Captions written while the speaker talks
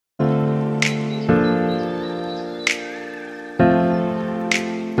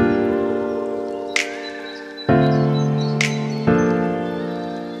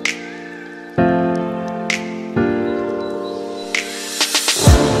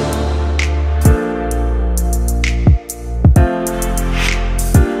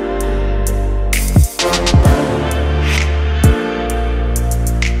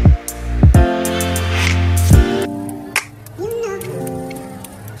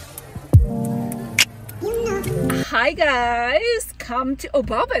Hi guys, come to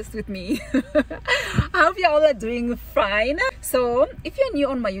Gobabis with me. I hope you all are doing fine. So if you're new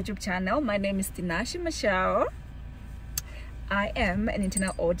on my YouTube channel, my name is Tinashe Mashao. I am an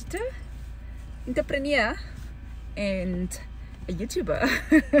internal auditor, entrepreneur, and a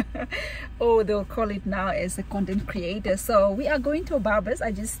YouTuber. Oh, they'll call it now as a content creator. So we are going to Gobabis.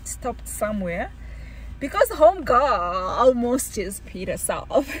 I just stopped somewhere because home girl almost just peed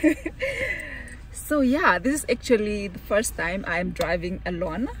herself. So yeah, this is actually the first time I'm driving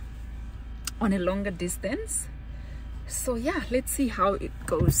alone on a longer distance. So yeah, let's see how it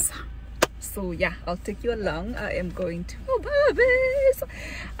goes. So yeah, I'll take you along. I am going to Gobabis.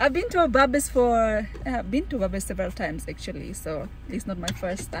 I've been to Gobabis several times actually, so it's not my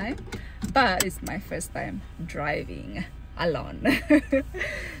first time, but it's my first time driving alone.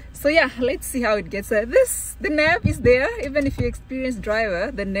 So yeah, let's see how it gets. The nerve is there. Even if you're an experienced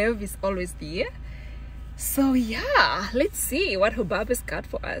driver, the nerve is always there. So yeah, let's see what Gobabis got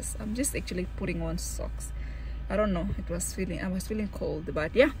for us. I'm just actually putting on socks. I don't know, I was feeling cold,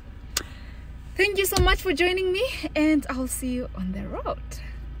 but yeah. Thank you so much for joining me, and I'll see you on the road.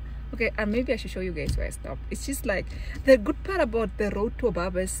 Okay, and maybe I should show you guys where I stopped. It's just like, the good part about the road to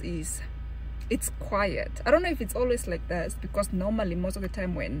Gobabis is it's quiet. I don't know if it's always like that, because normally most of the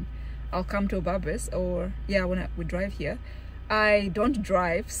time when I'll come to Gobabis, or yeah, when we drive here, I don't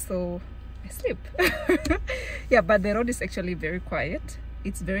drive, so I sleep. Yeah, but the road is actually very quiet.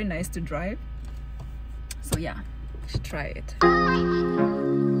 It's very nice to drive. So yeah, you should try it.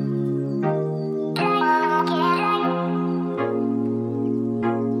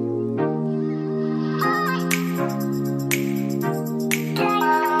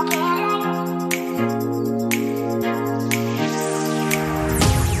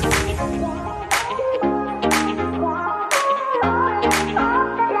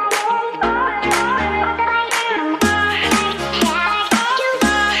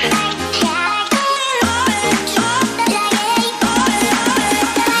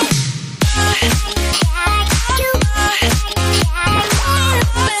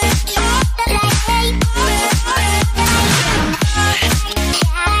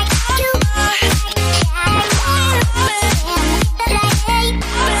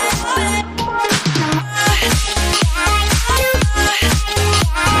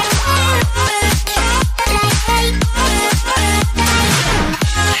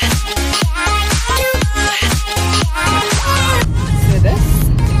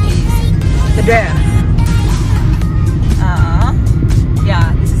 Dam.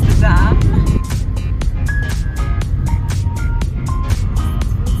 Yeah, this is the dam.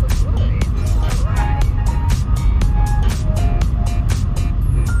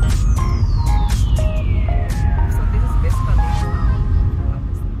 So this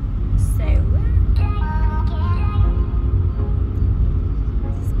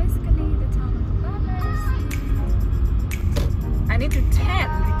is basically the town of Gobabis. I need to turn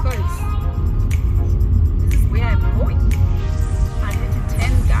because where I'm going. I need to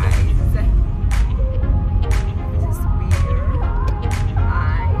 10 guys. This is where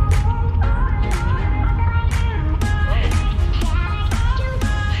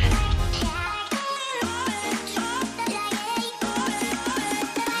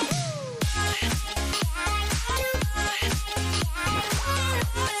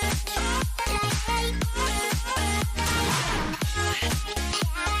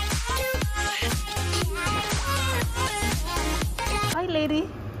Hi lady.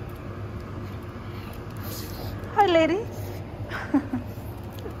 Hi lady.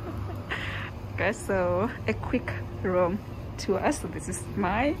 Okay, so a quick room tour. So this is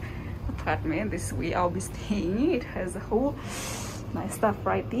my apartment. This is where I'll be staying. It has a whole nice stuff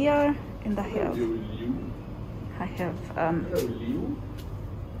right there, and I have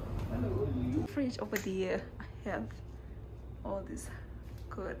fridge over there. I have all this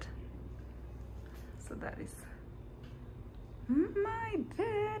good. So that is my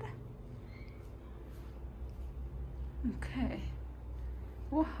bed. Okay.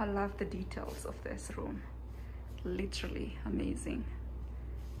 Oh, I love the details of this room. Literally amazing.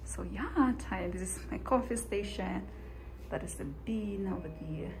 So yeah, this is my coffee station. That is the bin over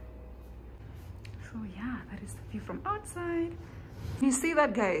there. So yeah, that is the view from outside. Can you see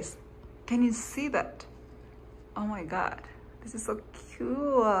that, guys? Can you see that? Oh my god, this is so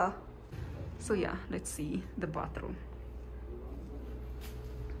cool. So yeah, let's see the bathroom.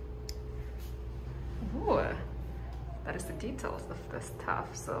 Ooh, that is the details of the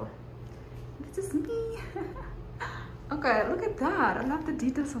stuff. So this is me. Okay, look at that. I love the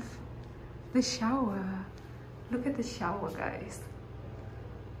details of the shower. Look at the shower, guys.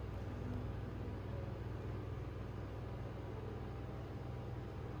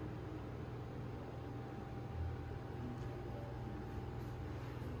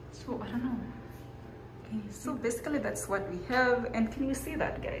 So I don't know. Okay, so basically that's what we have. And can you see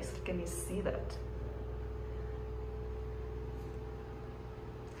that, guys? Can you see that?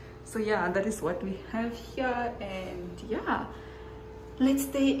 So yeah, that is what we have here. And yeah, let's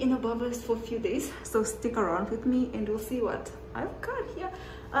stay in Gobabis for a few days, so stick around with me and we'll see what I've got here.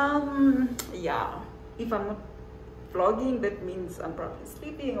 Yeah, if I'm not vlogging, that means I'm probably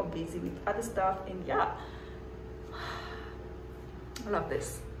sleeping or busy with other stuff. And yeah, I love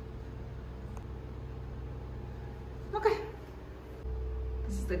this. Okay,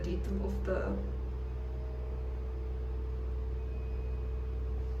 this is the detail of the.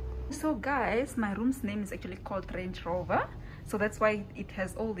 So guys, my room's name is actually called Range Rover, so that's why it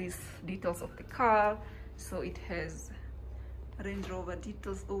has all these details of the car. So it has Range Rover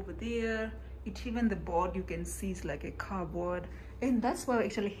details over there. It even the board you can see is like a cardboard, and that's why I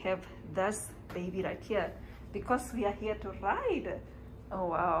actually have this baby right here, because we are here to ride. Oh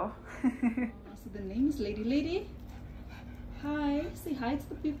wow. So the name is Lady. Hi, say hi to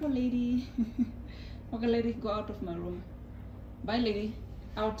the people, Lady. Okay, Lady, go out of my room. Bye, Lady.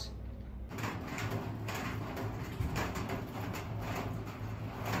 Out.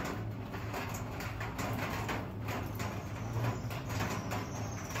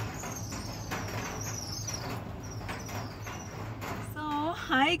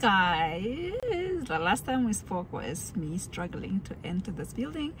 Hi guys, the last time we spoke was me struggling to enter this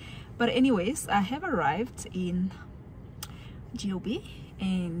building, but anyways, I have arrived in GOB,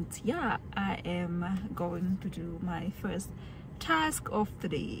 and yeah, I am going to do my first task of the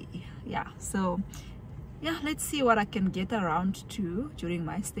day. Yeah, so yeah, let's see what I can get around to during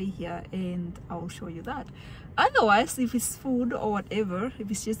my stay here, and I'll show you that. Otherwise, if it's food or whatever,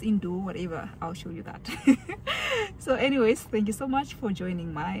 if it's just indoor whatever, I'll show you that. So anyways, thank you so much for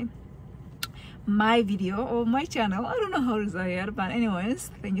joining my video or my channel. I don't know how to say it, but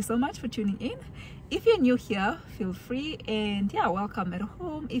anyways, thank you so much for tuning in. If you're new here, feel free, and yeah, welcome at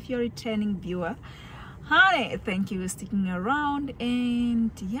home. If you're a returning viewer, hi, thank you for sticking around,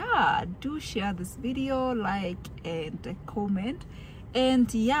 and yeah, do share this video, like and comment,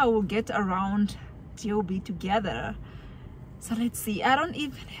 and yeah, we'll get around GOB together. So let's see. I don't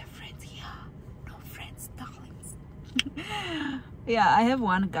even have friends here. No friends, darlings. Yeah, I have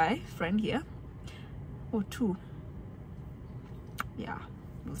one guy friend here, or two. Yeah,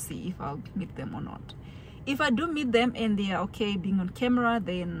 we'll see if I'll meet them or not. If I do meet them and they are okay being on camera,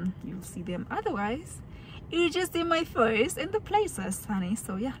 then you'll see them. Otherwise, you just see my face and the places, honey.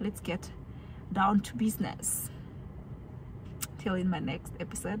 So yeah, let's get down to business. Till in my next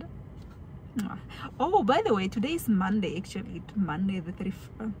episode. Oh, by the way, today is Monday. Actually, Monday the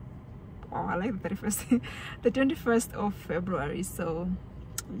 31st. Oh, I like the 31st. The 21st of February. So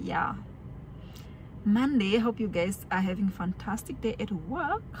yeah, Monday. I hope you guys are having a fantastic day at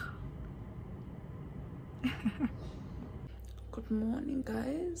work. Good morning,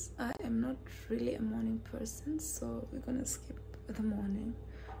 guys. I am not really a morning person, so we're gonna skip the morning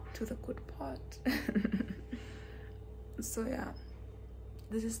to the good part. So yeah,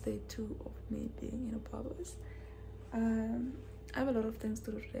 this is day 2 of me being in Gobabis. I have a lot of things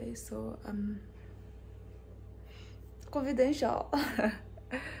to do today, so confidential.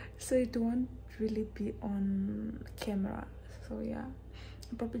 So it won't really be on camera. So yeah,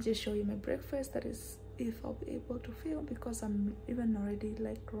 I'll probably just show you my breakfast. That is, if I'll be able to film, because I'm even already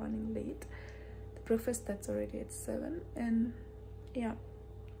like running late. The breakfast starts already at 7, and yeah,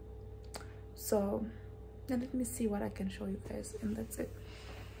 so now let me see what I can show you guys, and that's it.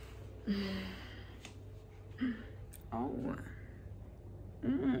 Oh,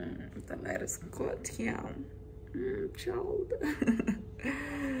 the light is good here, child.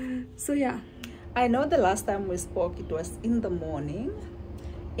 So yeah, I know the last time we spoke it was in the morning,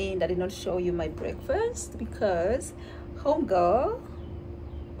 and I did not show you my breakfast because homegirl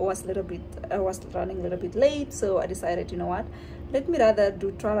was running a little bit late. So I decided, you know what, let me rather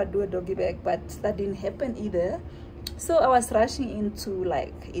try to do a doggy bag, but that didn't happen either. So I was rushing into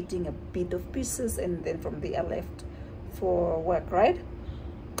like eating a bit of pieces, and then from there I left for work, right?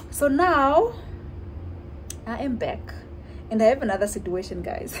 So now I am back, and I have another situation,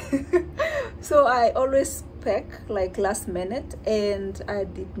 guys. So I always pack like last minute, and I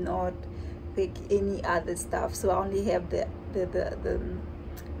did not pack any other stuff. So I only have the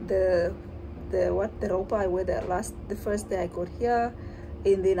rope I wear the first day I got here,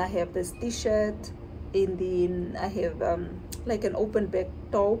 and then I have this t-shirt, and then I have like an open back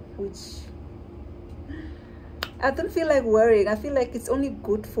top, which I don't feel like wearing. I feel like it's only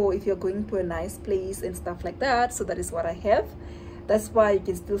good for if you're going to a nice place and stuff like that. So that is what I have. That's why you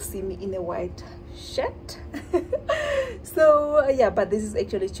can still see me in a white shirt. So yeah, but this is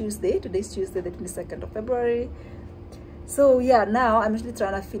actually Tuesday. Today's Tuesday, the 22nd of February. So yeah, now I'm actually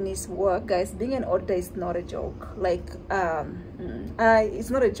trying to finish work, guys. Being an auditor is not a joke. Like it's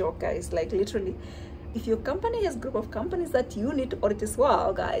not a joke, guys. Like literally, if your company has a group of companies that you need to audit as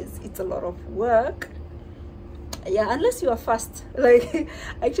well, guys, it's a lot of work. Yeah, unless you are fast. Like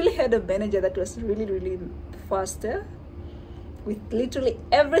I actually had a manager that was really faster with literally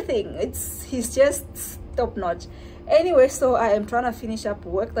everything. He's just top notch. Anyway, so I am trying to finish up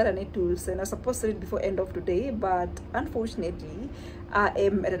work that I need to send. I'm supposed to do it before end of today, but unfortunately I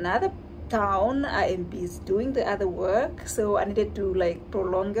am at another town. I am busy doing the other work, so I needed to like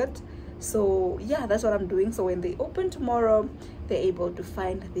prolong it. So yeah, that's what I'm doing. So when they open tomorrow, they're able to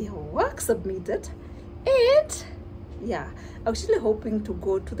find their work submitted. And yeah, I'm actually hoping to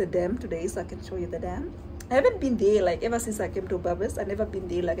go to the dam today so I can show you the dam. I haven't been there like ever since I came to Gobabis. I never been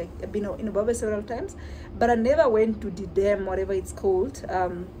there. Like I've been in Gobabis several times, but I never went to the dam, whatever it's called.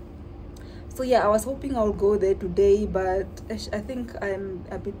 So yeah, I was hoping I'll go there today, but I think I'm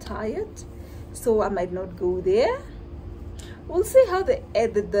a bit tired, so I might not go there. We'll see how the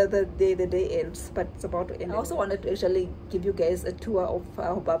day ends, but it's about to end. I also wanted to actually give you guys a tour of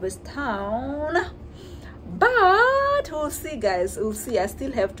Gobabis town, but we'll see, guys. We'll see. I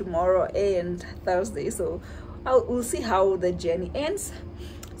still have tomorrow and Thursday, so we'll see how the journey ends.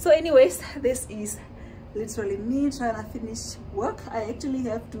 So anyways, this is literally me trying to finish work. I actually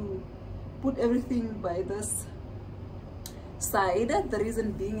have to put everything by this side. The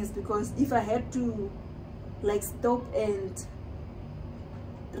reason being is because if I had to like stop and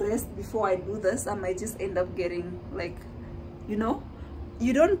rest before I do this, I might just end up getting like, you know,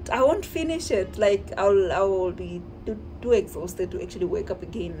 I won't finish it. Like I will be too exhausted to actually wake up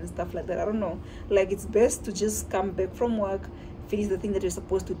again and stuff like that. I don't know, like it's best to just come back from work, finish the thing that you're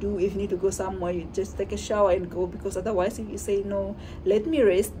supposed to do. If you need to go somewhere, you just take a shower and go, because otherwise if you say no, let me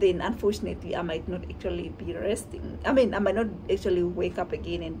rest, then unfortunately I might not actually be resting. I mean, I might not actually wake up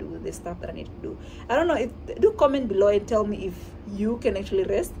again and do the stuff that I need to do. I don't know. Do comment below and tell me if you can actually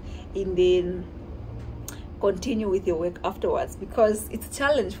rest and then continue with your work afterwards, because it's a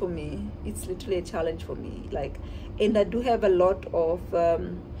challenge for me. It's literally a challenge for me. Like, and I do have a lot of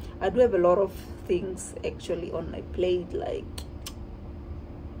things actually on my plate, like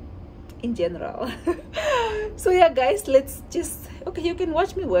in general. So yeah, guys, let's just, okay, you can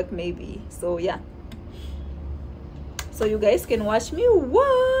watch me work maybe. So yeah, so you guys can watch me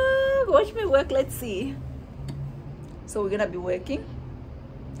work. Let's see. So we're gonna be working,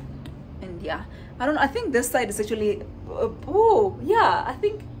 and yeah, I don't know, I think this side is actually oh yeah, I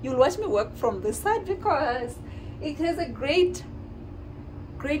think you'll watch me work from this side because it has a great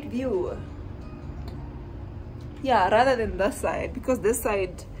view. Yeah, rather than this side, because this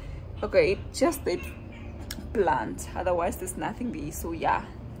side, okay, it's just a plant, otherwise there's nothing there. So yeah,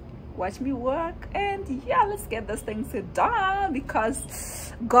 watch me work, and yeah, let's get this thing done,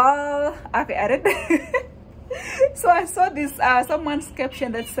 because girl, okay, edit. So I saw this someone's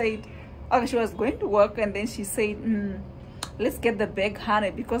caption that said, okay, she was going to work and then she said, let's get the bag,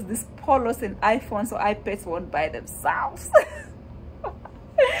 honey, because these polos and iPhones or iPads won't buy themselves.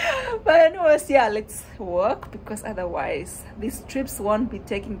 But anyways, yeah, let's work, because otherwise these trips won't be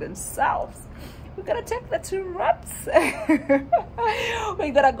taking themselves. We gotta take the trips.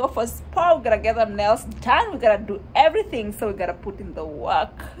 We gotta go for spa, we gotta get our nails done, we gotta do everything, so we gotta put in the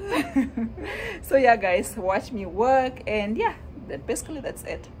work. So yeah, guys, watch me work, and yeah, basically that's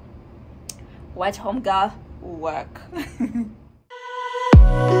it. Watch home girl work.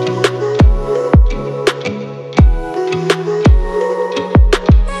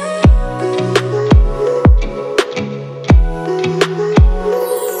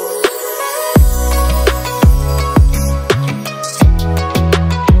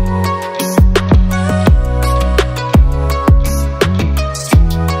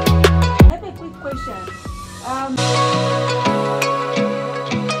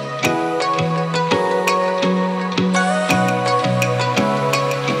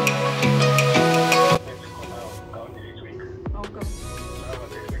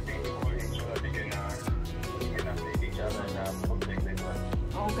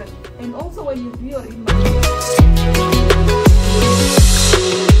 And also when you do your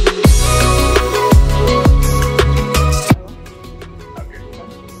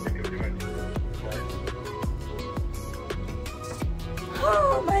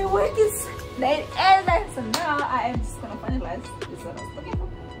oh, my work is made, and so now I am just gonna finalize this one I was looking for.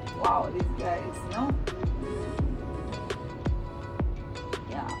 Wow, these guys, you know.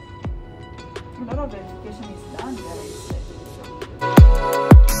 Yeah. A lot of verification is done there.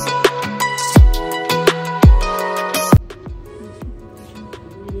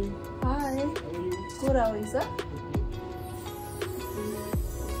 moisturizer.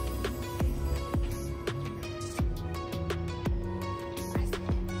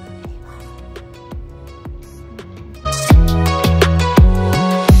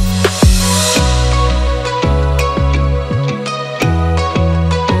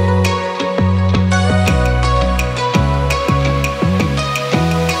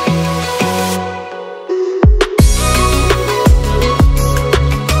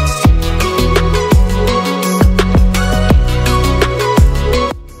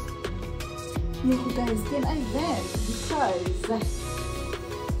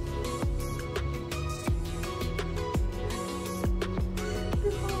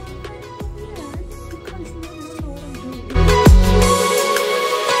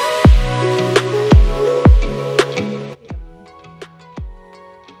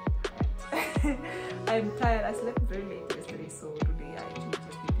 I'm tired. I slept very late yesterday, so today I actually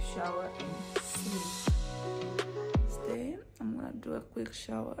just need to shower and sleep. Today I'm gonna do a quick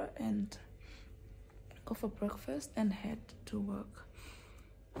shower and go for breakfast and head to work.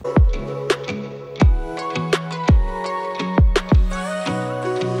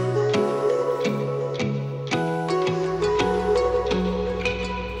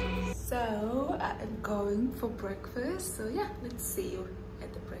 So I am going for breakfast. So yeah, let's see you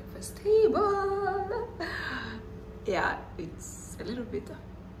at the breakfast table. Yeah, it's a little bit,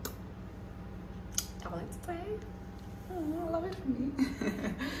 I want to say, I love it for me.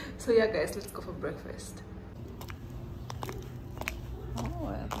 So yeah guys, let's go for breakfast.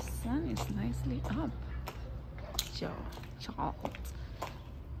 Oh, the sun is nicely up. Ciao.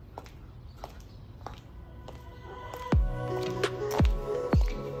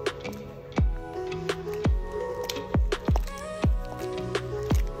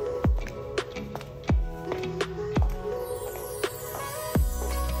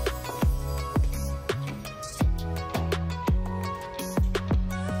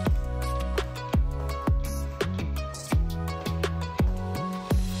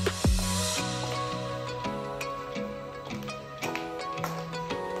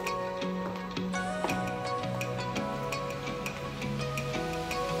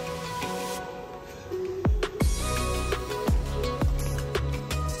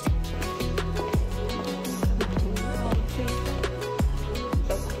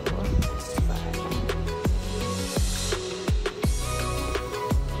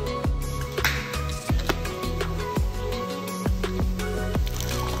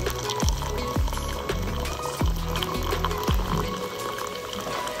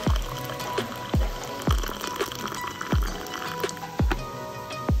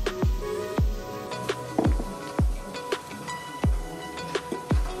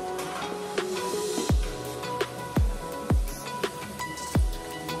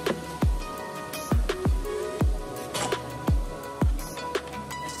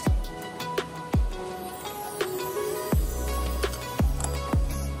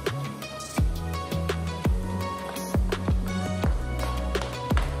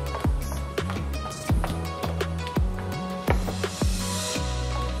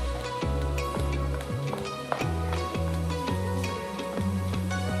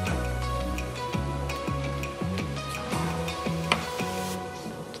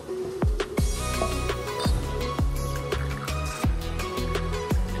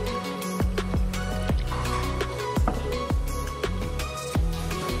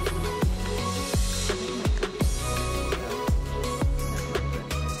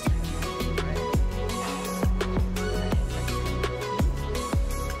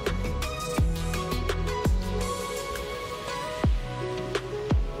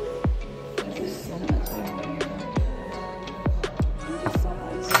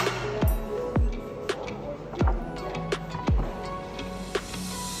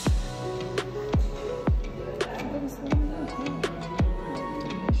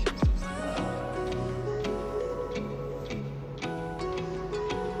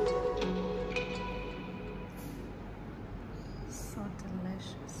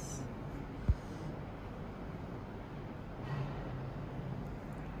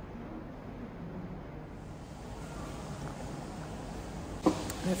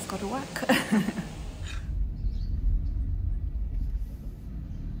 Let's go to work.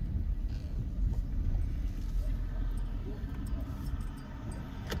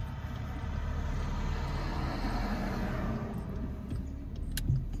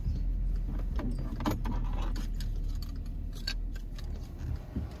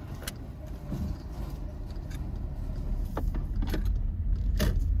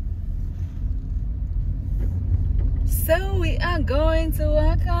 So we are going to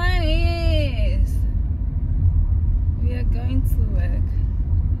work on it. going to work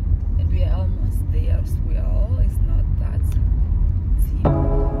and we are almost there as well. It's not that deep.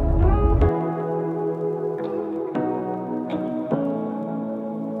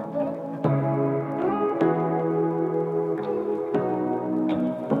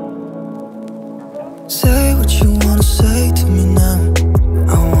 Say what you wanna say to me now.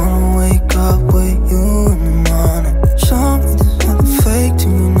 I wanna wake up with you in the morning. Show me there's nothing fake to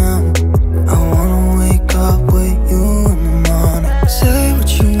me now. I wanna wake up with you in the morning. Say what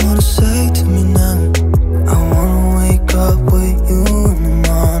you wanna say to me now. I wanna wake up with you in the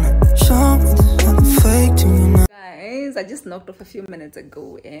morning. Show me there's nothing fake to me now. Guys, I just knocked off a few minutes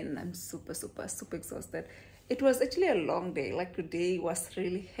ago and I'm super exhausted. It was actually a long day. Like today was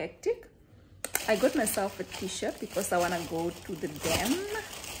really hectic. I got myself a t-shirt because I want to go to the dam.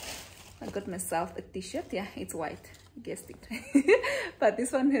 I got myself a t-shirt. Yeah, it's white. You guessed it. But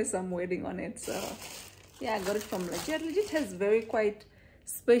this one has some wording on it. So yeah, I got it from LiQWYD. LiQWYD has very quite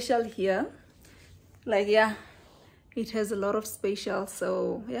special here. Like, yeah, it has a lot of special.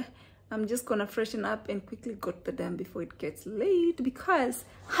 So yeah, I'm just gonna freshen up and quickly go to the dam before it gets late, because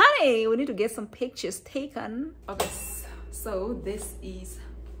honey, we need to get some pictures taken. Okay, so this is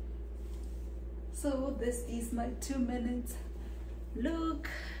my 2-minute look.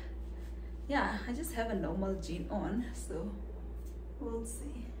 Yeah, I just have a normal jean on, so we'll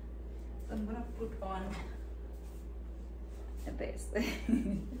see. So I'm gonna put on this.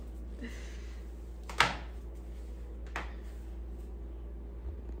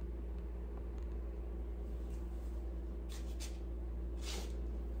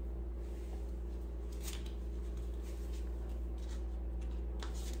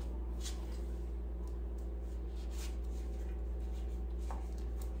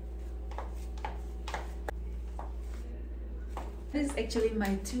 This is actually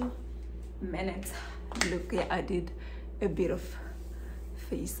my 2-minute look. Yeah, I did a bit of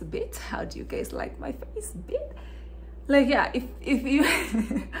face bit. How do you guys like my face bit? Like, yeah, if you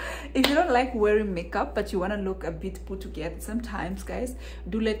if you don't like wearing makeup but you want to look a bit put together sometimes, guys,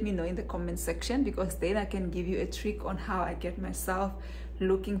 do let me know in the comment section, because then I can give you a trick on how I get myself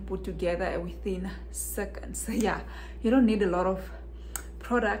looking put together within seconds. So yeah, you don't need a lot of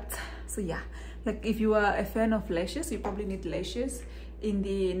product. So yeah, like if you are a fan of lashes, you probably need lashes, and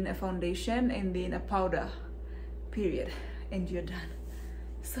then a foundation, and then a powder, period, and you're done.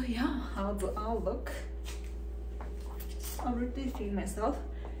 So yeah, I'll look. I'm already feeling myself.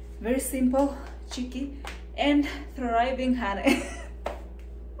 Very simple, cheeky, and thriving honey.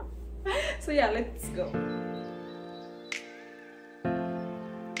 So yeah, let's go.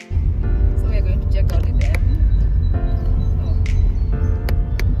 So we're going to check out the dam.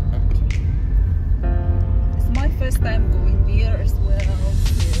 First time going there as well.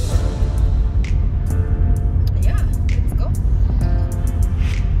 Yeah, let's go.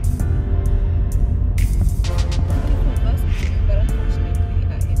 But unfortunately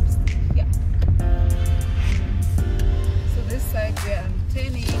I am still here. So this side where I'm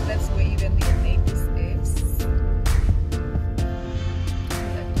turning, that's where even the neighbors is.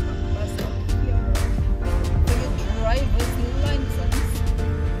 Like to pass out here for your driver's license.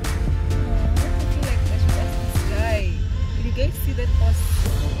 Did you guys see that bus?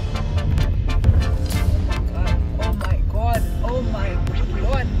 Oh my god, oh my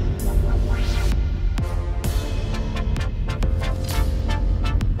lord.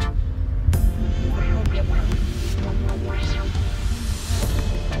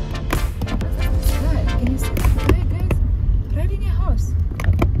 Can you see that guy, guys? Driving a house.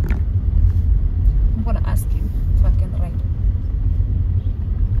 I'm gonna ask him if I can ride.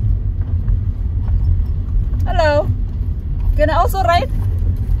 Hello. Can I also ride?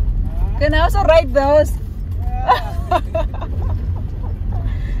 Can I also ride the horse?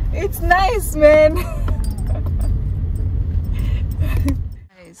 It's nice, man.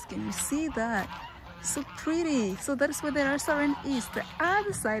 Guys, can you see that? So pretty. So that is where the restaurant is. The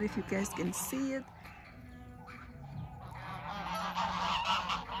other side, if you guys can see it.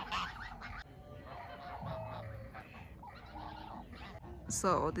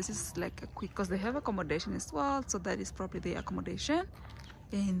 So this is like a quick, because they have accommodation as well, so that is probably the accommodation.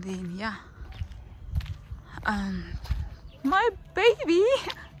 And then yeah, my baby.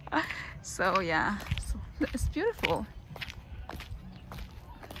 So yeah, so it's beautiful.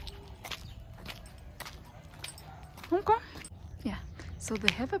 Okay, yeah, so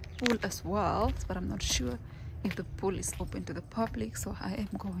they have a pool as well, but I'm not sure if the pool is open to the public, so I am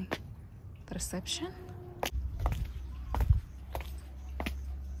going to the reception.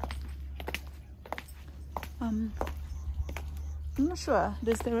 I'm not sure.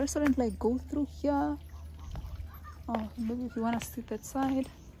 Does the restaurant like go through here? Oh, maybe if you want to sit that side.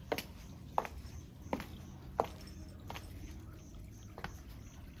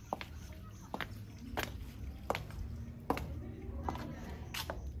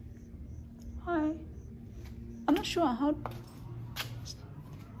 Hi. I'm not sure how.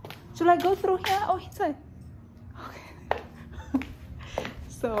 Should I go through here or inside? Okay.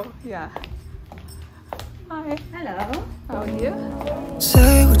 So yeah. Hi. Hello. How are you?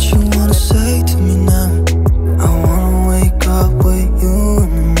 Say what you wanna say to me now. I wanna wake up with you in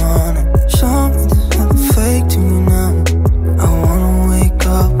the morning. Show me there's nothing fake to me now. I wanna wake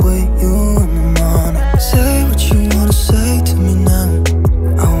up with you in the morning. Say what you wanna say to me now.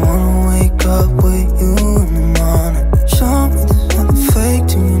 I wanna wake up with you in the morning. Show me there's nothing fake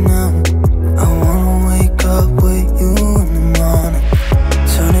to me now. I wanna wake up with you in the morning.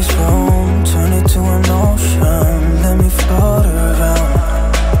 Turn this room, turn it to an ocean. Let me float around.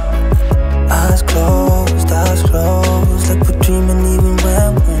 Eyes closed, like we're dreaming even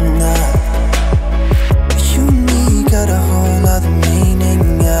when we're not. You and me got a whole other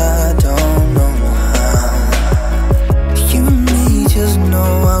meaning, I don't know how. You and me just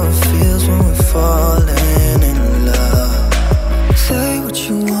know how it feels when we're falling in love. Say what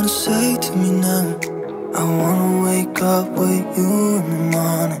you wanna say to me now. I wanna wake up with you in the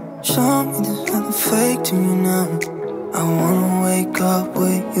morning. Show me there's nothing fake to me now. I wanna wake up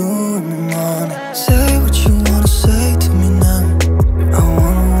with you in the morning. Say what you wanna say to me now. I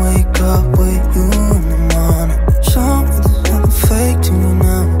wanna wake up with you in the morning. Show me there's nothing fake to me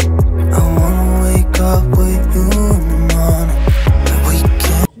now. I wanna wake up with you in the morning. But we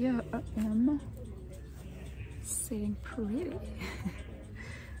can't. Yeah, I am sitting pretty.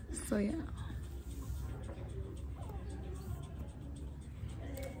 So yeah.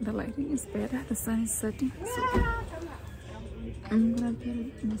 The lighting is better, the sun is setting, so I'm gonna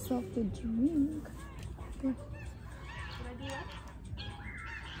get myself a drink. Okay.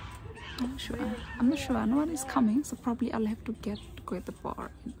 I'm not sure. No one is coming, so probably I'll have to go at the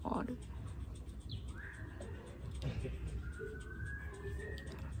bar and order.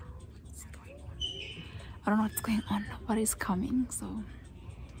 I don't know what's going on. Nobody's coming, so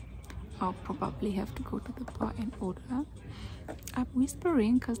I'll probably have to go to the bar and order. I'm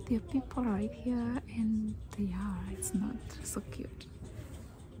whispering because there are people right here and yeah, it's not so cute.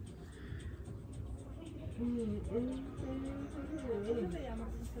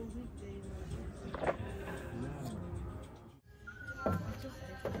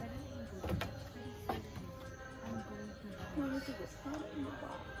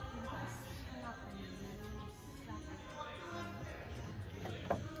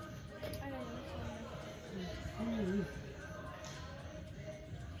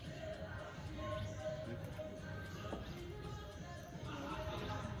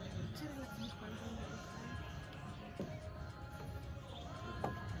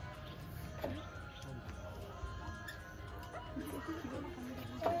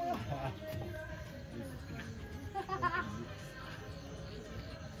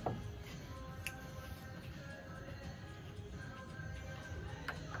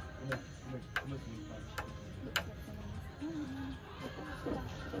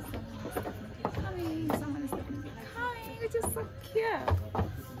 Someone is definitely coming, which is so cute.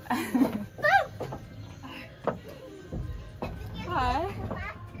 Hi.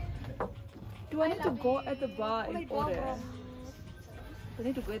 Do I need to go at the bar and order? Do I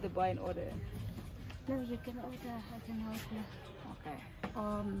need to go at the bar and order? No, you can order. I can help you. Okay.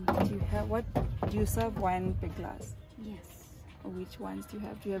 Do you have what? Do you serve wine per glass? Yes. Which ones do you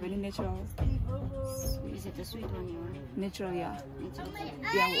have? Do you have any natural? Is it the sweet one you want? Natural, yeah. Natural.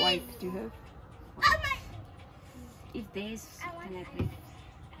 Yeah, white. Do you have? If there's, then I bring.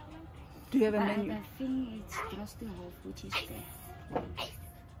 Do you have a But menu? I think it's close to Whole Foods is there.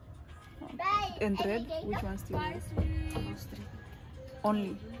 And red? Which ones do you have? Those three.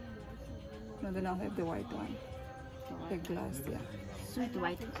 Only. No, then I'll have the white one. The glass, yeah. Sweet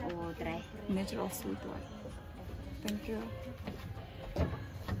white or dry? Natural sweet white. Thank you.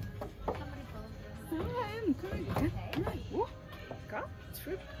 I'm going. Oh, God,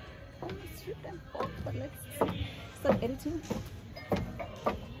 trip. Almost tripped and fall, but let's start editing.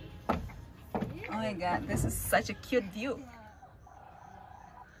 Oh my God, this is such a cute view.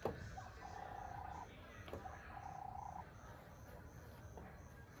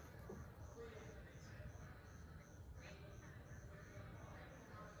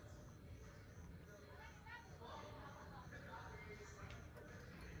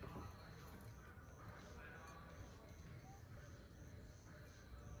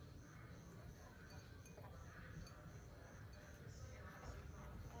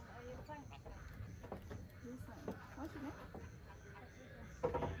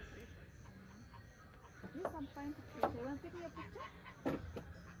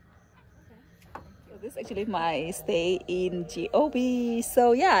 So this is actually my stay in Gobabis.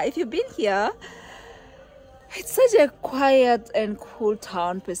 So yeah, if you've been here, it's such a quiet and cool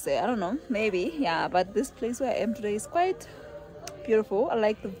town per se. I don't know, maybe, yeah, but this place where I am today is quite beautiful. I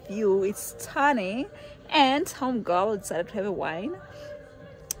like the view, it's stunning. And homegirl decided to have a white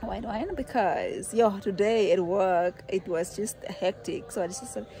wine because today at work it was just hectic. So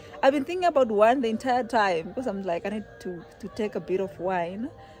I've been thinking about wine the entire time because I'm like, I need to take a bit of wine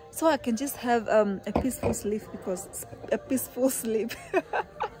so I can just have a peaceful sleep, because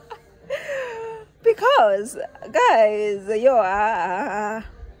guys,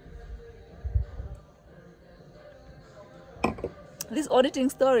 this auditing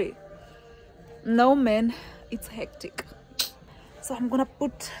story, no man, it's hectic. So I'm gonna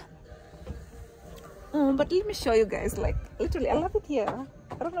put but let me show you guys, like literally I love it here.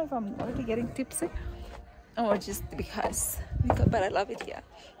 I don't know if I'm already getting tipsy or just because but I love it here.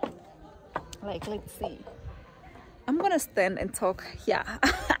 Like, let's see, I'm gonna stand and talk here.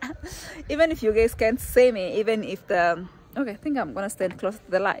 Even if you guys can't see me, even if the I think I'm gonna stand close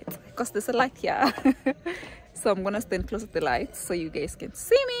to the light because there's a light here. So I'm gonna stand close to the light so you guys can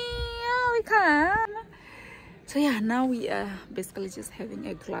see me. Oh, we can. So yeah, now we are basically just having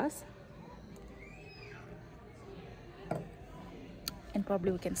a glass and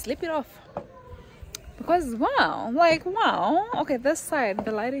probably we can slip it off because wow, okay, this side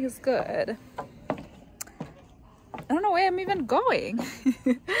the lighting is good. I don't know where I'm even going.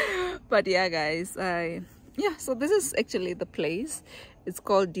 But yeah guys, so this is actually the place. It's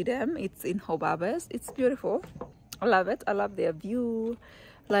called Didem. It's in Gobabis. It's beautiful. I love it. I love their view.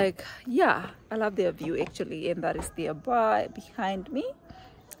 Like, yeah, I love their view actually. And that is their bar behind me.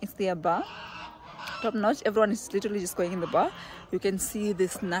 It's their bar, top notch. Everyone is literally just going in the bar. You can see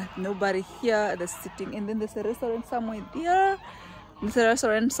there's nobody here. They're sitting, and then there's a restaurant somewhere there. It's a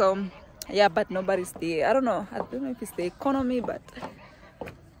restaurant, so yeah, but nobody's there. I don't know if it's the economy, but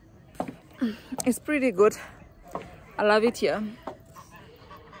it's pretty good. I love it here.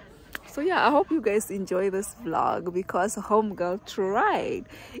 So yeah, I hope you guys enjoy this vlog because homegirl tried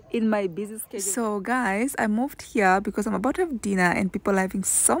in my busy schedule. So guys, I moved here because I'm about to have dinner and people are having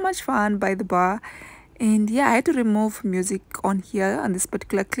so much fun by the bar. And yeah, I had to remove music on here on this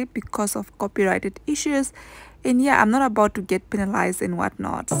particular clip because of copyrighted issues. And yeah, I'm not about to get penalized and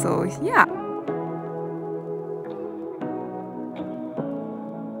whatnot. So yeah.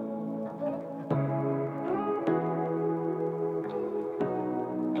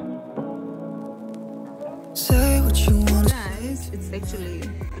 Say what you want. Guys, it's actually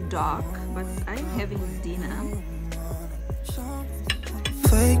dark, but I'm having dinner.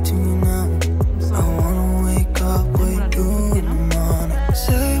 Fake to me now. I wanna wake up with you in the morning.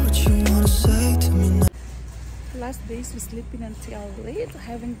 Say what you wanna say to me now. Last days we're sleeping until late,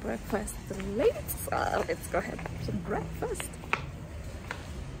 having breakfast late. So let's go have some breakfast.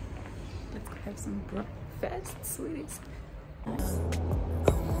 Let's go have some breakfast, sweeties. I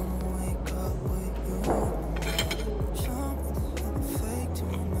wanna wake up with you. Fake to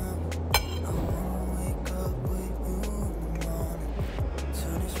me now. I wanna wake up with you in the morning.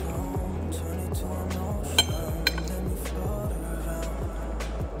 Turn this room, turn it to an ocean. Let me float around.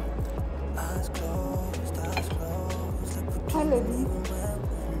 Eyes closed, eyes closed. Like we Hi, lady.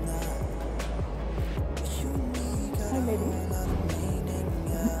 Hi, lady.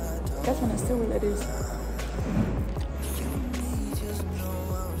 That's when I still will let it.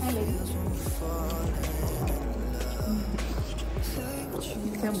 Hi, lady.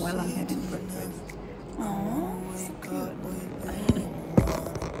 You came while I'm having breakfast. Aww, so cute.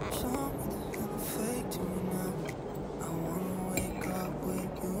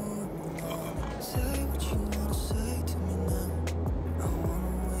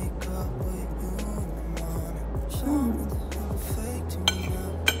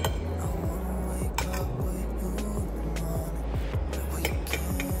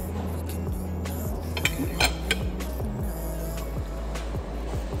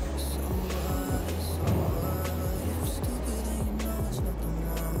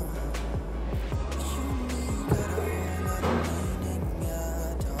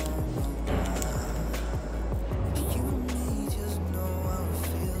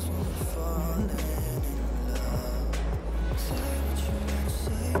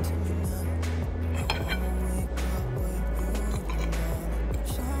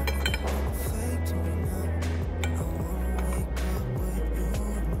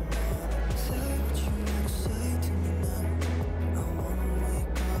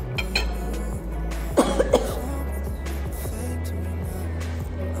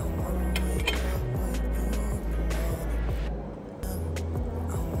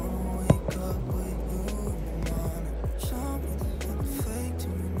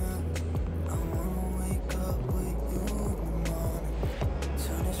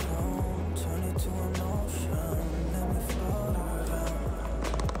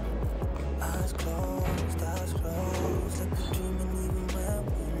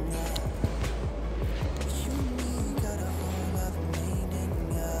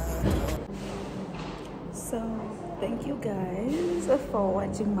 So thank you guys for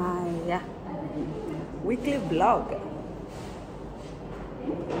watching my weekly vlog.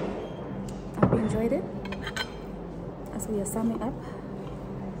 I hope you enjoyed it. As we are summing up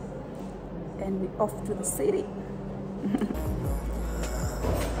and we're off to the city.